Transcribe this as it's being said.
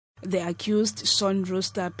The accused, Shaun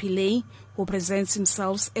Rooster Pillay, who presents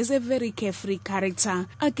himself as a very carefree character,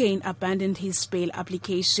 again abandoned his bail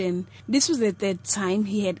application. This was the third time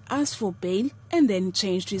he had asked for bail and then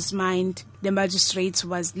changed his mind. The magistrate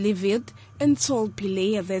was livid and told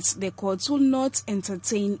Pillay that the court will not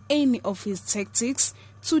entertain any of his tactics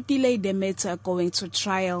to delay the matter going to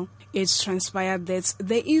trial. It transpired that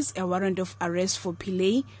there is a warrant of arrest for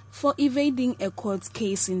Pillay for evading a court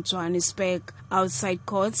case in Johannesburg. Outside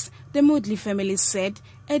courts, the Moodley family said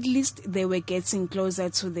at least they were getting closer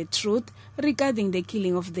to the truth regarding the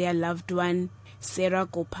killing of their loved one. Sarah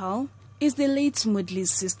Gopal is the late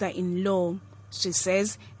Moodley's sister-in-law. She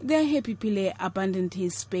says they are happy Pillay abandoned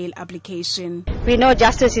his bail application. We know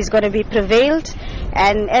justice is going to be prevailed,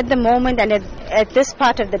 and at the moment and at this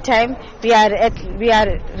part of the time, we are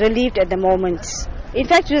relieved at the moment. In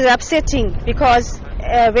fact, it was upsetting because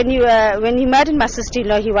when he murdered my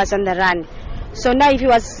sister-in-law, he was on the run. So now if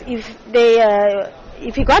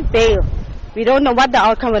he got bail, we don't know what the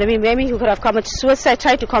outcome would have been. Maybe he could have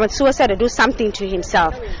tried to commit suicide or do something to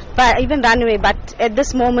himself, but even run away. But at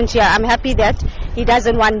this moment, yeah, I'm happy that he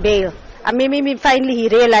doesn't want bail. Maybe finally he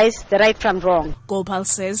realized the right from wrong. Gopal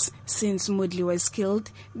says since Moodley was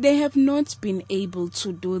killed, they have not been able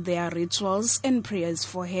to do their rituals and prayers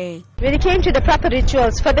for her. When it came to the proper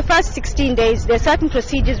rituals, for the first 16 days, there are certain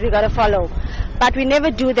procedures we got to follow. But we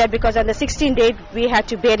never do that because on the 16th day, we had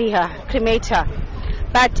to bury her, cremate her.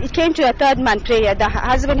 But it came to a third month prayer. The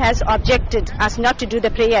husband has objected us not to do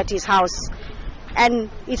the prayer at his house. And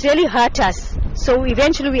it really hurt us. So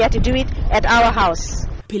eventually we had to do it at our house.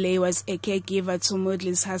 Pillay was a caregiver to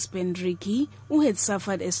Moodley's husband Ricky, who had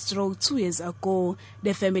suffered a stroke 2 years ago.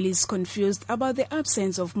 The family is confused about the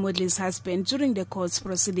absence of Moodley's husband during the court's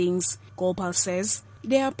proceedings. Gopal says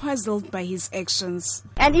they are puzzled by his actions.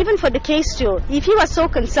 And even for the case too, if he was so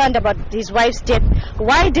concerned about his wife's death,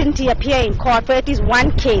 why didn't he appear in court for at least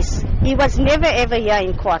one case? He was never ever here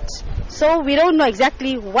in court. So we don't know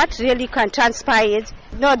exactly what really transpired,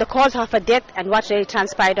 the cause of her death and what really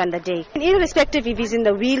transpired on the day. Irrespective if he's in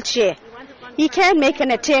the wheelchair, he can make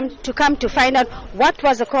an attempt to come to find out what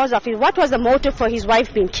was the cause of it, what was the motive for his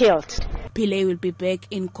wife being killed. Pillay will be back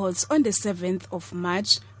in courts on the 7th of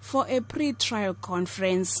March for a pre-trial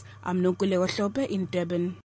conference. I'm Nonkululeko Hlophe in Durban.